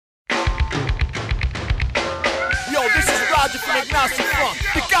Roger from Agnostic Funk,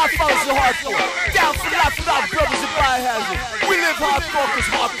 the Godfathers of hardcore. Down for life with our brothers in Biohazard. We live hardcore cause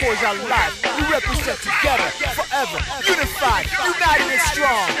hardcore is our life. We represent together, forever, unified, united and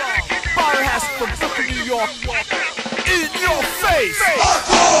strong. Biohazard from Brooklyn, New York. In your face!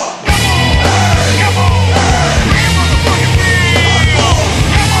 Hardcore! Come on!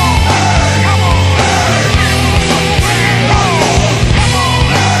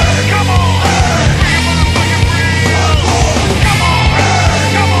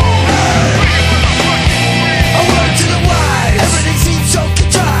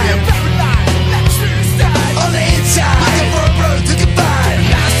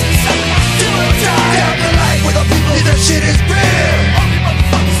 Shit is real.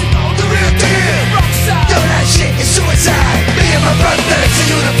 The real deal. Yo, that shit is suicide. Me and my brothers are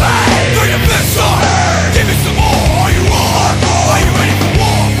unified. Throw your fists up. Give me some more. Are you on? Are you ready for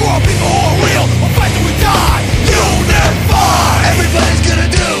war? For our people who are real, we'll fight till we die. Unified. Everybody's gonna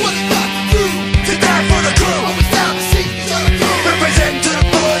do what they got to do to die for the crew. Always down to see each other through. Representing to the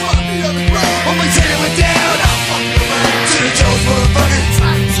fullest. When we say it down, to the Joes motherfuckers.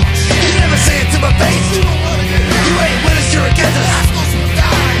 You never say it to my face. You ain't with us, you're against us.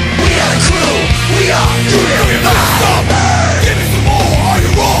 We are the crew, we are unified. Give me some more, are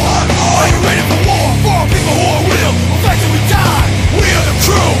you on? Are you ready for war? For our people who are real, we'll fight till we die. We are the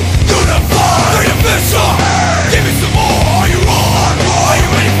crew, unified. Throw your fists up. Give me some more, are you on? Are you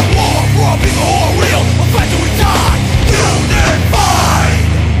ready for war? For our people who are real, we'll fight till we die. Unified.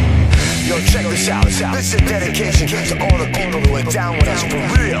 Yo, check this out. This is a dedication to all the people who are down with us for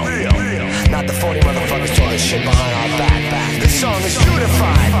real. Not the phony motherfuckers talking shit behind our back. This song is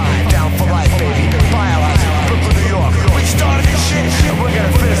unified. Down for life, baby. Biohazard, Brooklyn, New York. We started this shit, and we're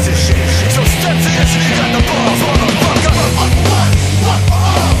gonna finish this shit. So step to this if you got the balls, motherfucker.